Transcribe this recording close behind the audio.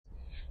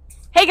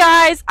Hey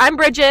guys, I'm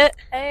Bridget.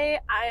 Hey,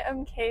 I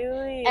am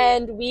Kaylee.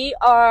 And we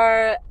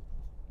are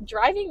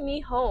driving me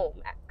home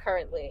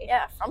currently.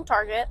 Yeah, from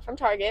Target. From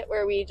Target,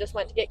 where we just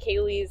went to get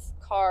Kaylee's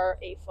car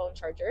a phone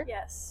charger.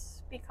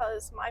 Yes,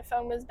 because my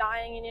phone was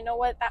dying, and you know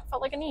what? That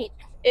felt like a need.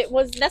 It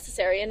was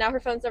necessary, and now her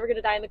phone's never going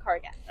to die in the car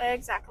again.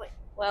 Exactly.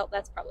 Well,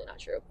 that's probably not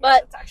true. Yes,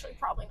 But it's actually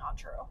probably not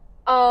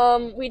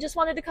true. we just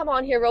wanted to come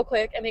on here real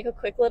quick and make a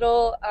quick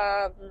little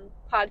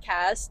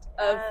podcast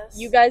of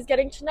you guys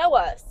getting to know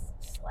us.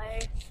 Slay.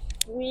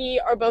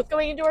 We are both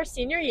going into our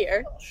senior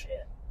year. Oh,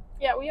 shit.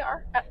 Yeah, we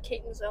are at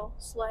Catonsville.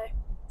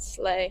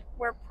 Slay.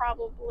 Where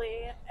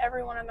probably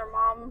everyone and their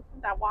mom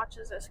that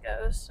watches this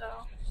goes, so.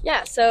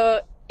 Yeah,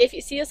 so if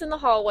you see us in the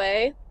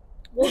hallway,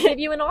 we'll give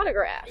you an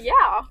autograph.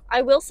 Yeah.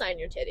 I will sign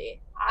your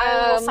titty.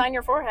 I will sign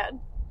your forehead.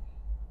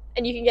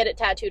 And you can get it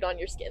tattooed on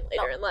your skin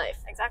later in life.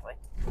 Exactly.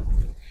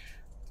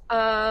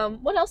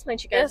 What else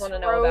might you guys want to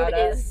know about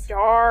us? This road is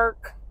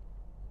dark.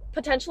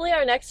 Potentially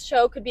our next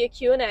show could be a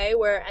Q&A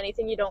where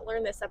anything you don't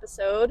learn this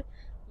episode,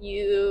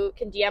 you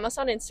can DM us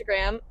on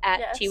Instagram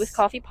at Tea with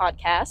Coffee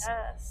Podcast.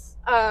 Yes.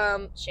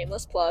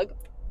 Shameless plug.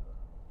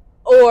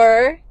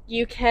 Or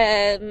you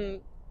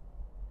can,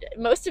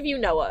 most of you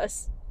know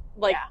us.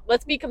 Like,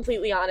 let's be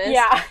completely honest.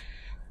 Yeah.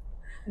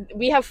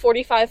 We have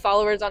 45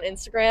 followers on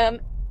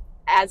Instagram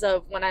as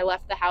of when I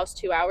left the house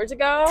 2 hours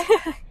ago.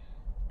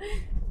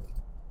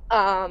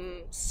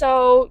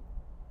 So,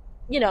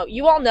 you know,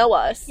 you all know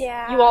us.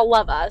 Yeah. You all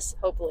love us,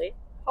 hopefully.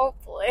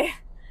 Hopefully.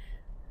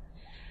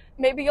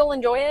 Maybe you'll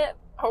enjoy it.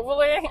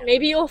 Hopefully.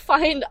 Maybe you'll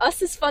find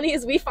us as funny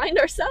as we find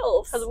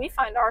ourselves. Because we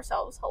find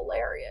ourselves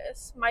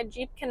hilarious. My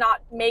Jeep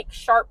cannot make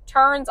sharp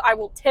turns. I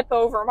will tip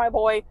over, my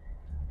boy.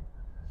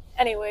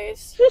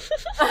 Anyways.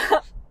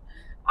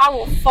 I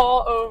will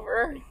fall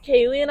over.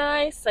 Kaylee and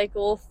I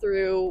cycle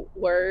through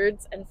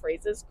words and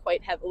phrases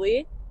quite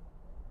heavily.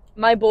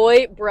 My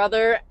boy,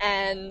 brother,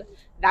 and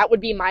that would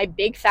be my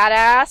big fat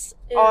ass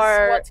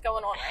are what's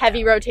going on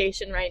heavy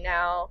rotation right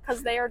now.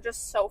 Because they are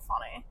just so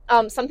funny.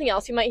 Something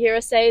else you might hear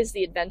us say is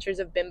The Adventures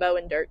of Bimbo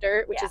and Dirt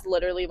Dirt, which is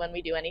literally when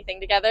we do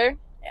anything together.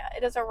 Yeah,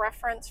 it is a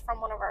reference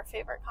from one of our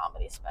favorite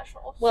comedy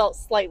specials. Well,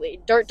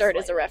 slightly. Dirt Dirt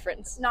is a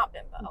reference. Not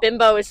Bimbo.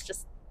 Bimbo is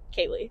just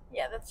Kaylee.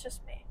 Yeah, that's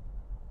just me.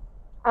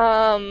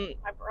 My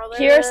brother.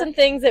 Here are some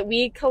things that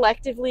we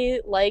collectively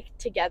like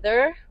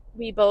together.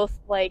 We both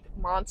like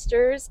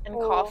Monsters and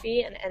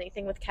coffee and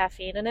anything with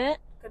caffeine in it.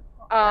 Good.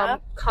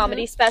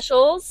 Comedy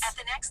specials. At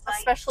the next light,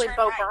 especially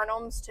Bo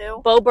Burnham's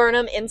too. Bo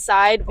Burnham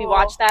Inside. We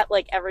watch that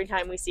like every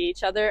time we see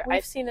each other.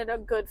 I've seen it a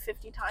good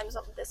 50 times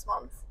this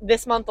month.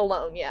 This month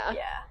alone, yeah.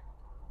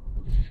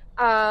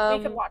 Yeah.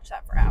 We could watch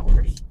that for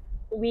hours.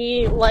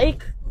 We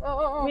like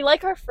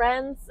our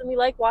friends, and we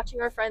like watching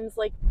our friends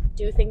like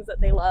do things that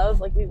they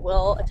love. Like we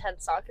will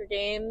attend soccer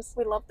games.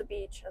 We love the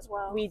beach as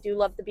well. We do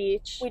love the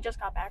beach. We just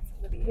got back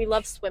from the beach. We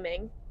love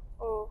swimming.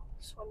 Oh,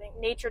 swimming.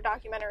 Nature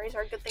documentaries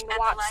are a good thing to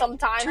watch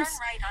sometimes.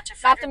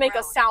 Not to make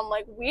us sound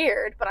like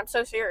weird, but I'm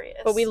so serious.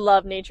 But we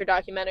love nature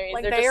documentaries.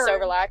 Like, they're just so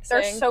relaxing.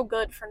 They're so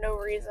good for no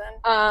reason.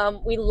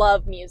 We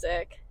love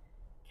music.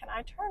 Can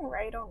I turn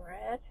right on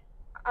red?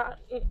 I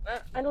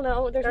don't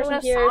know. There's no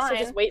one here, so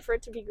just wait for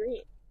it to be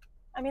green.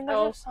 I mean, there's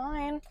no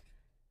sign.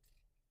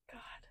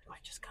 God. Do I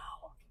just go?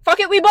 Fuck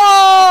it, we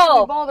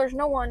ball! We ball. There's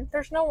no one.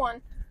 There's no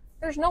one.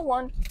 There's no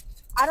one.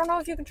 I don't know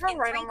if you can turn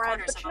right on red,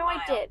 but you know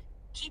I did.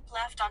 Keep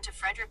left onto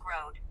Frederick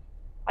Road.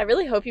 I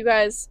really hope you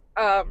guys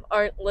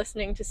aren't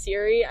listening to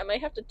Siri. I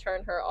might have to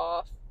turn her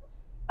off.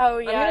 Oh,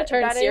 yeah. I'm going to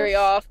turn Siri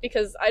off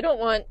because I don't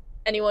want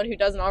anyone who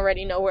doesn't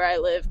already know where I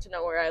live to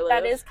know where I live.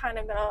 That is kind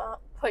of going to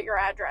put your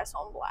address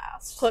on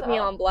blast. Put me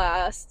on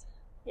blast.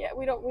 Yeah,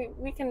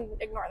 we can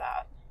ignore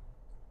that.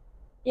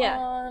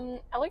 Yeah.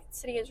 Ellicott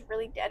City is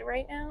really dead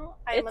right now.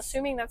 I'm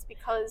assuming that's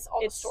because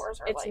all the stores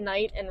are It's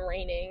night and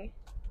raining.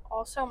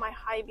 Also, my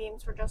high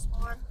beams were just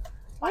on.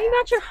 Why you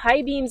got your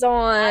high beams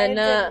on? I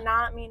did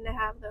not mean to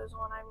have those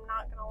on. I'm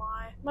not gonna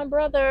lie. My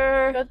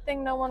brother. Good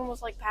thing no one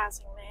was like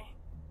passing me.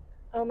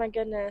 Oh my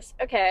goodness.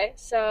 Okay,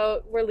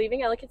 so we're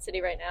leaving Ellicott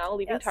City right now.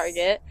 Leaving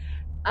Target.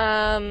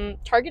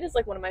 Target is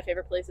like one of my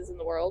favorite places in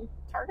the world.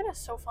 Target is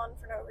so fun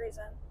for no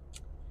reason.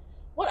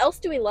 What else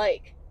do we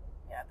like?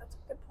 Yeah, that's a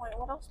good point.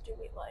 What else do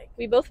we like?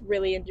 We both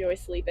really enjoy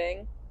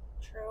sleeping.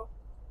 True.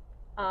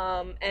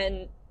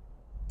 And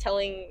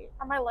telling...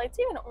 Are my lights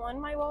even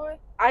on, my boy?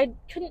 I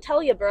couldn't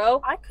tell you,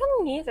 bro. I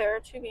couldn't either,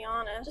 to be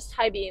honest. Just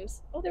high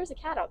beams. Oh, there's a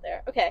cat out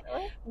there. Okay.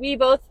 Really? We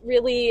both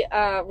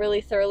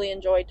really thoroughly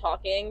enjoy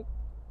talking.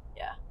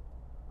 Yeah.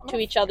 To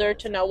each other,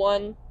 to no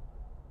one.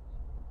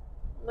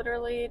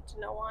 Literally to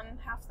no one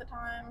half the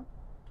time.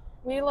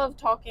 We love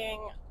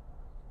talking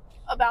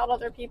about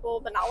other people,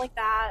 but not like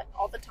that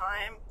all the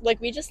time. Like,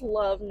 we just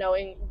love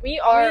knowing. We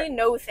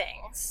know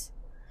things.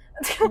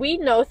 We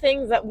know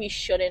things that we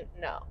shouldn't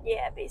know.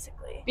 Yeah,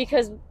 basically.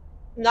 Because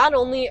not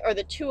only are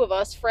the two of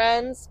us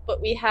friends, but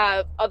we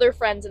have other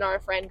friends in our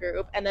friend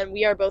group, and then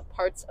we are both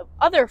parts of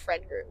other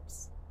friend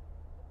groups.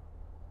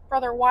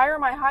 Brother, why are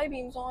my high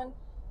beams on?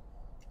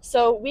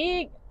 So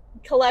we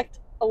collect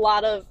a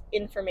lot of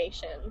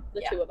information,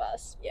 the two of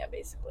us. Yeah,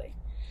 basically.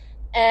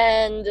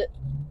 And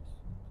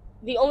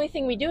the only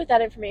thing we do with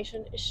that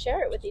information is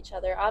share it with each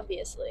other,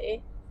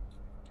 obviously.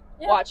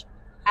 Yeah. Watch.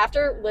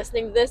 After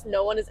listening to this,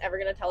 no one is ever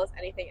going to tell us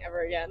anything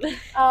ever again.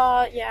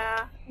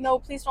 Yeah. No,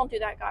 please don't do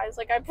that, guys.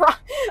 Like,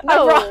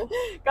 No.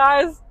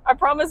 guys, I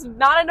promise,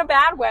 not in a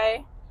bad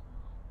way.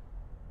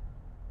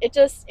 It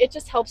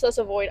just helps us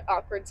avoid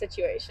awkward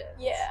situations.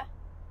 Yeah.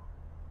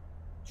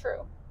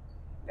 True.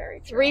 Very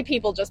true. 3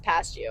 people just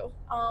passed you.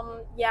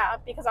 Yeah,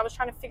 because I was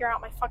trying to figure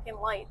out my fucking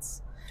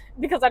lights.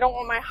 Because I don't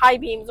want my high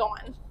beams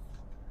on.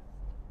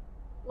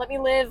 Let me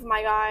live,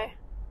 my guy.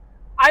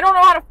 I don't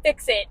know how to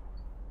fix it.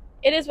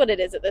 It is what it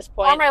is at this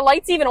point. Are my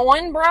lights even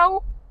on,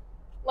 bro?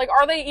 Like,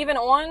 are they even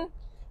on?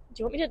 Do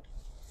you want me to...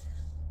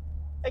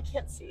 I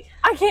can't see.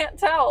 I can't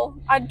tell.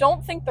 I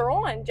don't think they're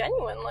on,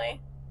 genuinely.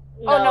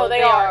 No,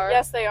 they are.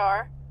 Yes, they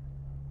are.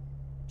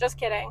 Just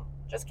kidding.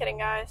 Just kidding,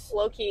 guys.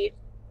 Low key.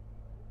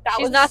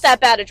 She's not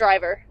that bad a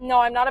driver. No,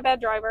 I'm not a bad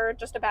driver,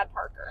 just a bad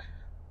parker.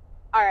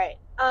 Alright.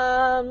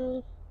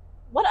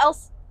 What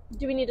else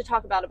do we need to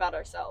talk about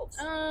ourselves?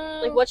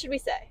 Like, what should we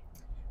say?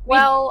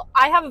 Well,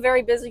 I have a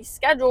very busy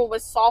schedule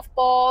with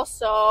softball,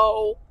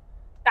 so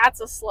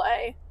that's a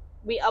sleigh.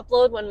 We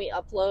upload when we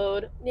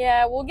upload.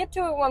 Yeah, we'll get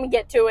to it when we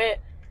get to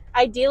it.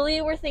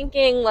 Ideally, we're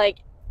thinking, like,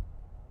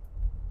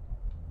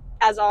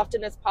 as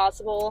often as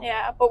possible.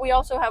 Yeah, but we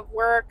also have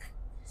work.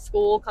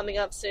 School coming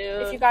up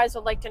soon. If you guys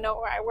would like to know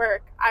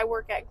where I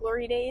work at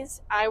Glory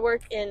Days. I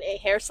work in a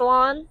hair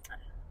salon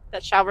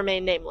that shall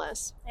remain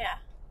nameless. Yeah.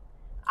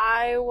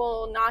 I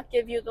will not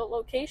give you the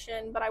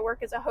location, but I work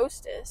as a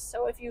hostess.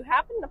 So if you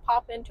happen to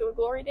pop into a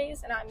Glory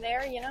Days and I'm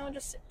there,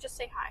 just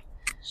say hi.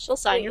 She'll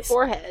sign your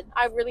forehead.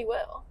 I really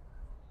will.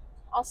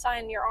 I'll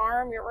sign your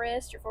arm, your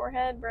wrist, your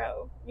forehead,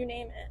 bro. You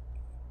name it.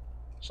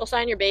 She'll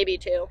sign your baby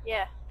too.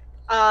 Yeah.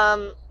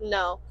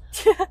 No.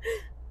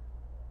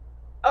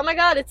 Oh my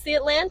god, it's the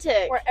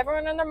Atlantic. Where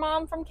everyone and their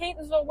mom from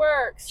Catonsville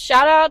works.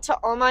 Shout out to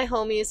all my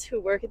homies who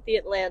work at the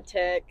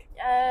Atlantic.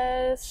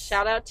 Yes.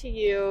 Shout out to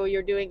you.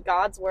 You're doing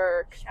God's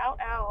work. Shout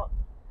out.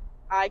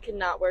 I could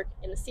not work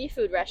in a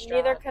seafood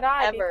restaurant. Neither could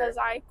I, ever. because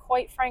I,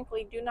 quite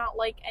frankly, do not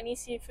like any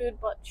seafood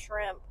but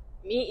shrimp.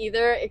 Me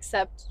either,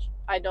 except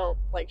I don't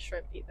like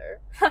shrimp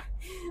either.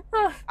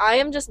 I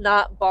am just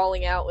not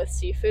balling out with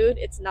seafood.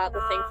 It's not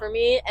the thing for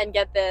me. And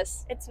get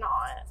this. It's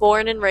not.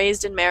 Born and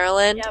raised in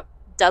Maryland. Yep.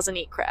 Doesn't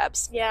eat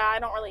crabs. Yeah, I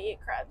don't really eat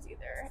crabs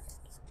either.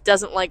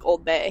 Doesn't like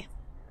Old Bay.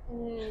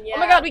 Yeah. Oh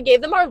my god, we gave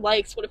them our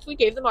likes. What if we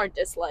gave them our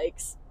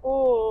dislikes?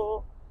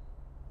 Ooh.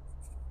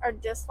 Our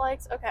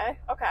dislikes? Okay.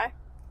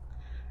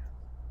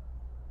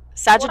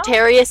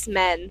 Sagittarius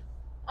men.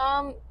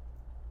 I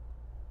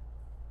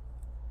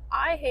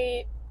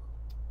hate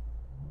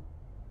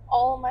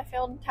all of my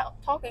failed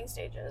talking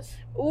stages.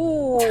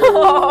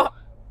 Ooh.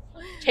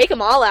 Take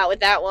them all out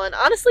with that one.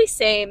 Honestly,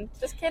 same.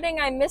 Just kidding.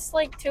 I missed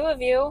like 2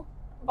 of you.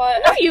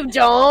 But no, you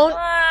don't.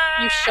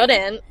 You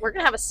shouldn't. We're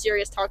gonna have a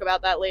serious talk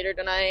about that later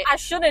tonight. I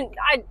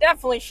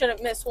definitely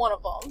shouldn't miss one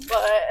of them,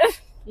 but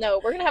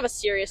no, we're gonna have a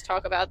serious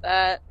talk about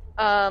that.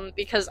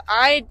 Because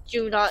I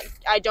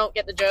don't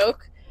get the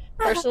joke.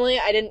 Personally,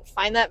 I didn't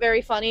find that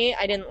very funny.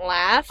 I didn't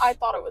laugh. I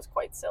thought it was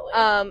quite silly.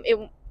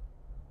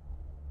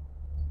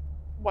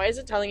 Why is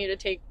it telling you to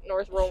take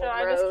North Roland Road?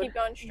 Should I just keep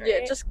going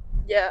straight? Oops.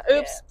 Yeah.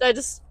 I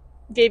just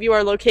gave you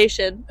our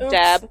location. Oops.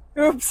 Dab.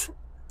 Oops.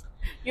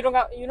 You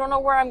don't know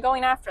where I'm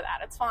going after that.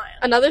 It's fine.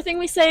 Another thing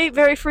we say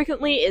very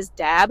frequently is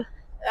dab.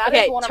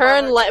 Okay,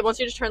 turn left. I want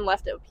you to turn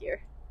left up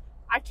here.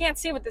 I can't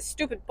see with this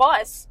stupid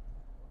bus.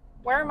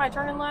 Where am I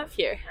turning left?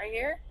 Here. Right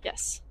here?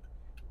 Yes.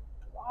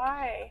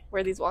 Why?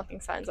 Where these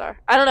walking signs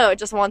are. I don't know. It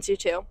just wants you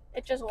to.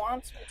 It just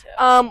wants me to.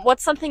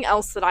 What's something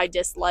else that I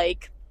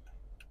dislike?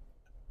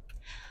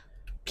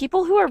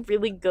 People who are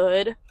really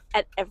good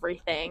at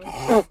everything.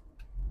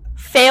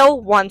 Fail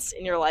once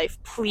in your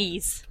life,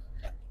 please.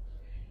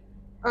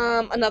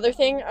 Another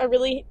thing I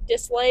really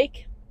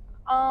dislike.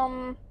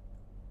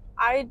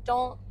 I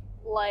don't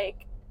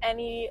like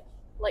any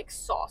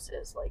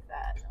sauces like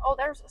that. Oh,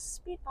 there's a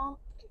speed bump.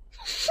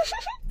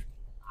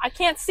 I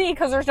can't see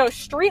because there's no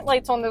street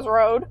lights on this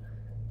road.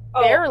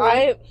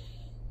 Barely.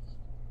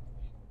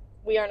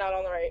 We are not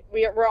on the right.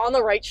 We're on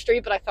the right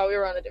street, but I thought we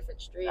were on a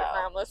different street, and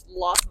I Oh. almost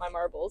lost my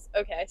marbles.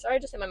 Okay, sorry, I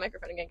just hit my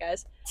microphone again,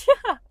 guys.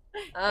 Yeah.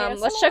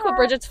 Let's check what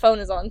Bridget's phone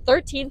is on.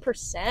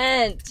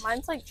 13%.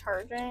 Mine's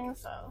charging,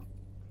 so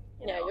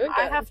Yeah, know, you're good.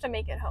 I have to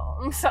make it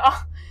home, so.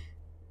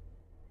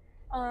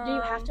 Do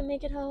you have to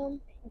make it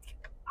home?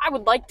 I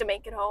would like to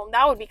make it home.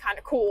 That would be kind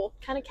of cool.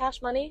 Kind of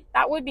cash money?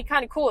 That would be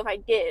kind of cool if I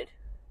did.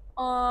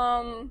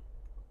 I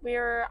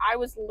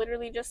was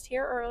literally just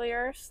here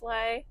earlier,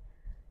 Slay.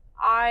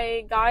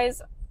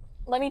 Guys,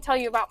 let me tell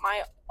you about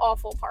my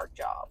awful park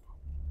job.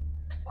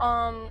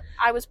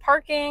 I was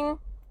parking,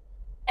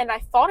 and I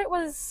thought it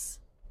was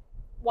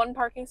one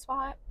parking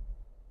spot.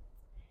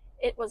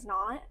 It was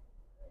not.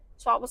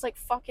 So I was like,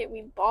 fuck it,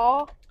 we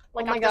ball.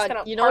 Oh my I'm just god,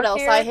 gonna you know what park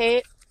else here. I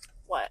hate?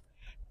 What?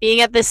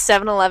 Being at this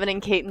 7-Eleven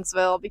in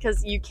Catonsville,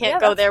 because you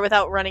can't go there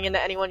without running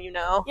into anyone you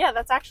know. Yeah,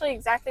 that's actually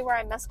exactly where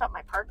I messed up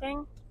my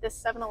parking.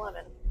 This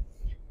 7-Eleven.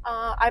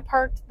 I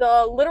parked,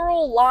 the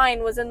literal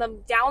line was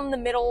down the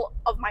middle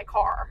of my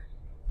car.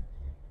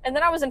 And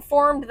then I was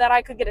informed that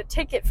I could get a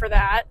ticket for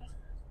that.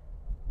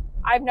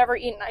 I've never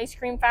eaten ice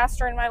cream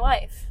faster in my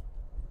life.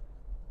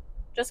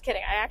 Just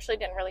kidding. I actually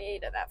didn't really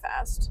eat it that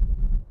fast.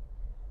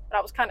 But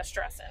I was kind of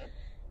stressing.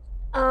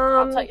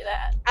 I'll tell you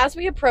that. As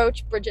we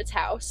approach Bridget's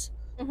house,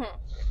 Mm-hmm.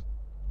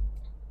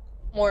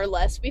 more or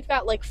less, we've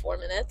got like 4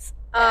 minutes.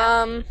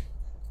 Yeah.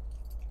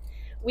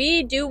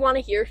 We do want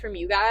to hear from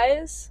you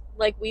guys.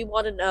 Like, we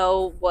want to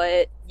know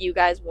what you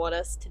guys want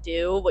us to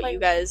do, what Like, you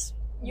guys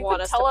You want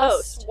could us tell to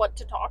us post. what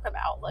to talk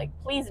about. Like,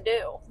 please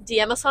do.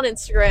 DM us on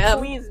Instagram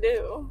Please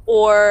do.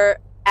 or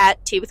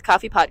at Tea with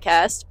Coffee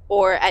Podcast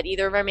or at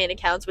either of our main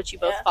accounts, which you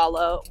both Yeah.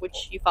 follow,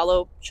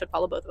 should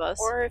follow both of us.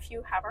 Or if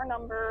you have our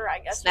number, I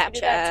guess you can do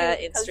Snapchat, that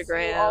too, because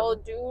Instagram. You all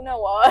do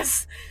know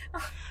us.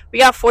 We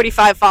got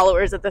 45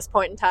 followers at this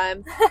point in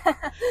time.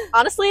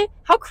 Honestly,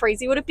 how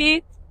crazy would it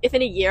be if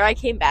in a year I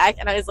came back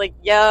and I was like,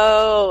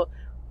 yo,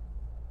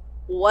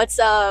 what's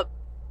up?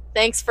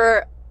 Thanks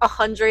for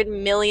 100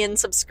 million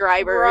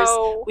subscribers.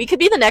 Bro, We could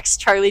be the next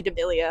Charlie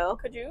D'Amelio.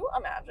 could you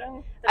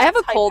imagine? I have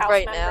a Hype cold House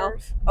right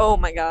members. Oh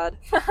my god.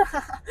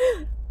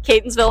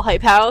 Catonsville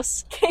Hype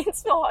House.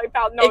 Gainesville Hype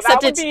House. No,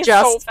 Except that would it's be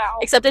just- so foul.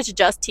 Except it's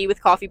just Tea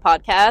with Coffee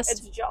Podcast. It's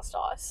just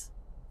us.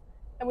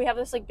 And we have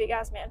this, like,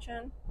 big-ass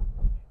mansion.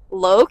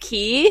 Low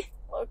key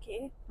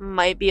Low-key.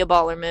 might be a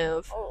baller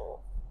move. Oh,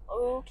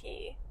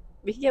 low-key.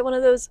 We could get one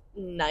of those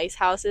nice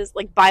houses,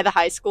 like by the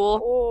high school.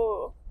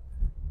 Oh.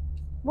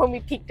 When we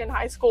peaked in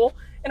high school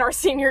in our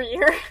senior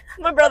year.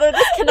 My brother,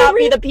 this cannot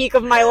be the peak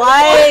of my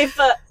life.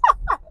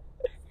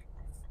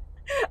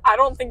 I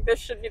don't think this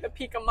should be the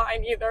peak of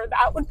mine either.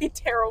 That would be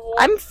terrible.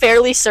 I'm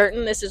fairly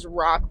certain this is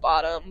rock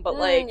bottom, but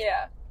like,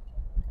 yeah.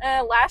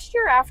 Last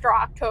year after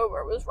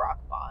October was rock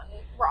bottom.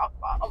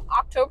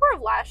 October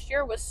of last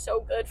year was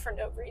so good for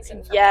no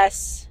reason. For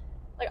yes.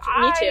 me. Like,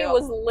 Me I too.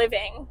 was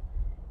living.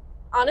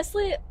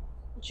 Honestly,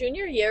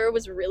 junior year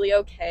was really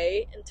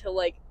okay until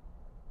like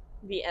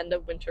the end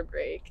of winter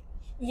break.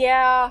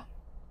 Yeah.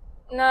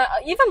 No,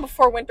 even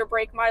before winter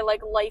break, my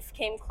like life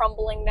came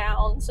crumbling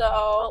down. So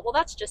Oh, well,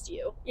 that's just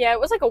you. yeah, it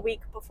was like a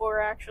week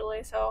before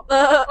actually. So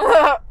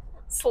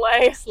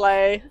slay.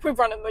 Slay. We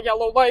run in the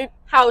yellow light.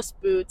 House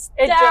boots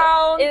It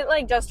down. It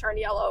like just turned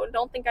yellow.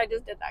 Don't think I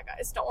just did that,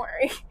 guys. Don't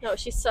worry. No,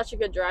 she's such a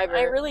good driver.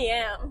 I really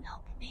am.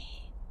 Help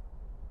me.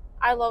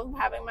 I love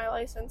having my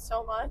license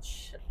so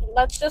much.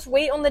 Let's just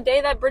wait on the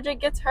day that Bridget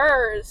gets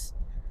hers.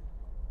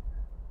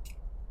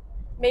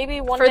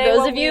 Maybe one For day those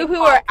when of you we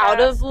who are out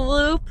podcast- of the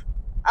loop,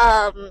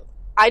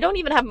 I don't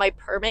even have my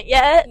permit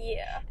yet,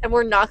 yeah, and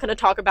we're not going to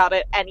talk about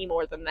it any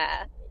more than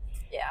that.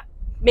 yeah,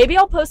 Maybe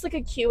I'll post like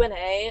a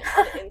Q&A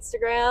on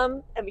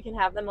Instagram, and we can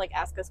have them like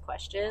ask us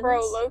questions. bro,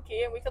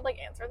 low-key, and we could like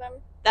answer them.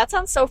 That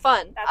sounds so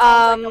fun. That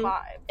sounds like a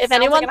vibe. If Sounds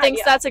anyone like an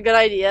thinks idea. that's a good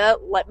idea,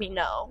 let me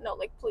know. No,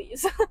 like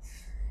please,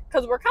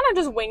 because we're kind of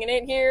just winging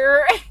it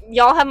here.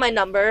 Y'all have my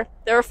number.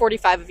 There are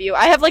 45 of you.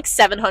 I have like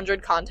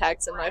 700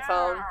 contacts in my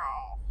phone.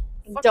 Wow.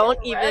 Don't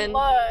Fucking even- red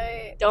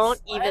light.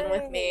 Don't even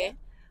with Slay. me.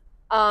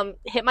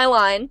 Hit my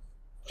line.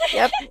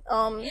 Yep.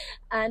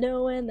 I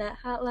know when that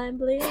hotline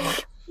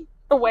blinks.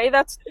 The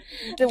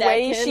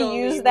way she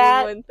used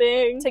that one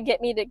thing. to get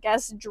me to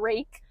guess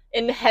Drake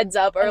In Heads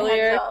Up and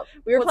earlier. Heads Up.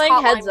 We were What's playing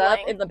Hotline Heads Up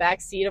Bling? in the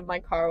back seat of my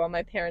car while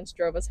my parents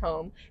drove us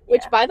home.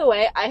 Which, Yeah. by the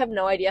way, I have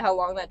no idea how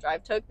long that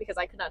drive took because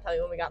I could not tell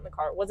you when we got in the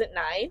car. Was it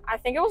 9? I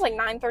think it was like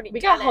 9:30. We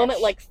got home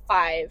at like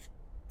 5.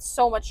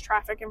 So much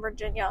traffic in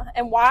Virginia,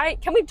 and why?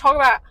 Can we talk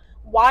about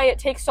why it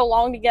takes so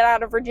long to get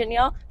out of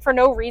Virginia for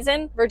no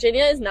reason?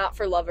 Virginia is not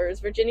for lovers.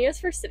 Virginia is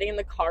for sitting in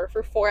the car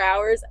for 4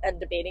 hours and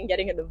debating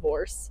getting a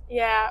divorce.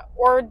 Yeah,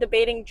 or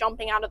debating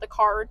jumping out of the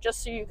car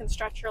just so you can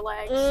stretch your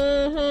legs.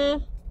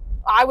 Mm-hmm.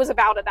 I was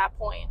about at that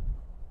point.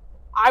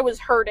 I was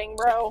hurting,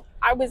 bro.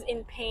 I was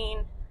in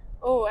pain.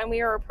 Oh, and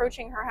we were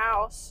approaching her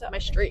house. So, My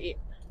street.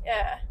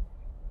 yeah,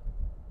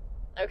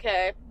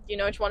 Okay. Do you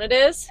know which one it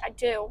is? I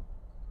do.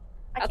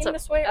 I That's came a-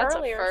 this way that's a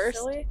earlier, first.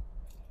 silly.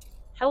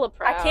 Hella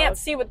proud. I can't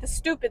see with the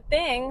stupid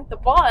thing, the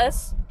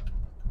bus.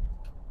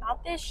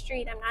 Not this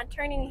street. I'm not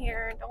turning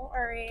here. Don't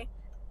worry.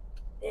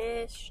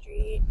 This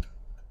street.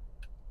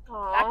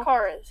 Aw. That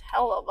car is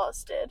hella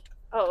busted.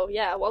 Oh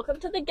yeah, welcome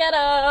to the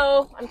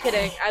ghetto. I'm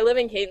kidding. I live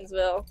in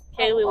Catonsville.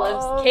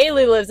 love-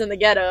 Kaylee lives in the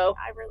ghetto.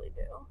 I really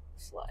do.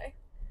 Slay.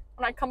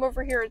 When I come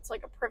over here, it's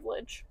like a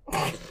privilege.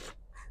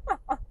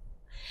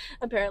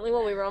 Apparently,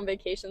 when we were on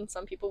vacation,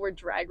 some people were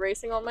drag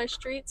racing on my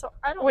street. So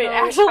I don't Wait, know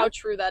actually? how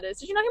true that is.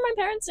 Did you not hear my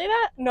parents say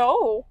that?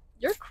 No.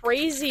 You're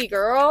crazy,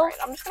 girl. Alright,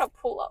 I'm just gonna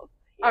pull up.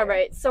 here. All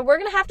right, so we're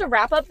gonna have to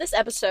wrap up this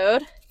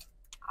episode.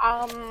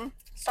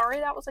 Sorry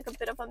that was like a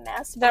bit of a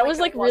mess. but, That was,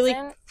 it like, really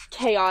wasn't.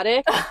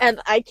 Chaotic, and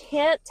I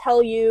can't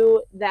tell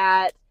you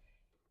that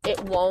it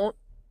won't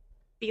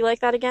be like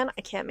that again.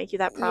 I can't make you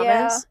that promise.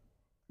 Yeah.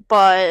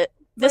 But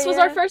this was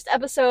our yeah. first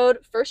episode,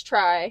 first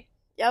try.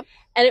 Yep.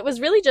 And it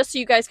was really just so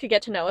you guys could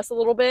get to know us a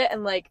little bit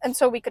and like And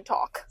so we could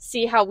talk.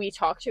 see how we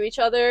talk to each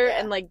other Yeah.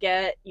 and like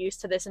get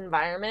used to this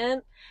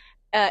environment.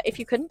 If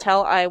you couldn't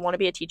tell, I want to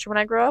be a teacher when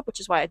I grow up, which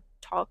is why I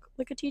talk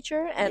like a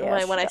teacher. And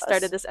Yeah, when she I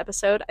started does. this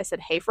episode, I said,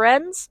 "Hey,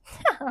 friends."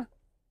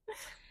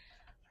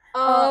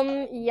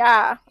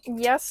 Yeah.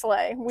 Yes,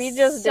 Slay. We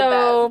just did that.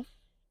 So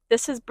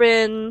this has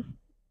been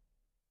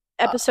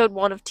episode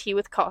 1 of Tea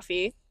with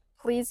Coffee.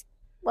 Please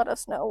let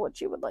us know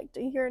what you would like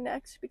to hear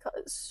next,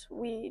 because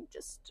we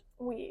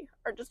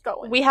are just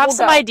going. We have We'll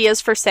some go. ideas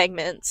for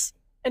segments.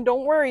 And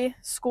don't worry,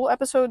 school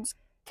episodes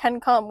can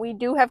come. We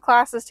do have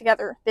classes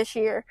together this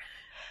year.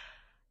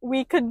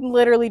 We could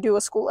literally do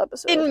a school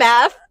episode. In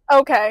math,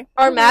 Okay.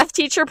 our math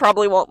teacher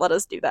probably won't let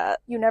us do that.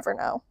 You never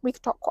know. We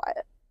could talk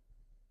quiet.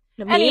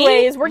 Me?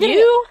 Anyways, we're getting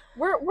You?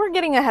 we're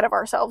getting ahead of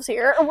ourselves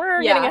here.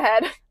 We're Yeah. getting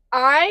ahead.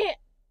 I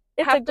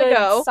It's have a to good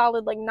go.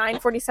 solid like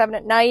 9:47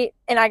 at night,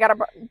 and I gotta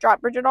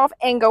drop Bridget off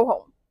and go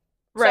home.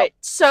 Right.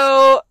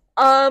 So,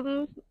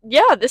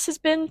 yeah, this has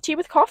been Tea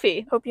with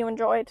Coffee. Hope you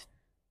enjoyed.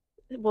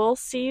 We'll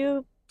see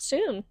you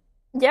soon.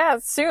 Yeah,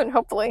 soon,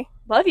 hopefully.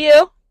 Love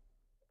you.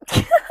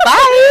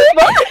 Bye.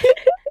 Bye.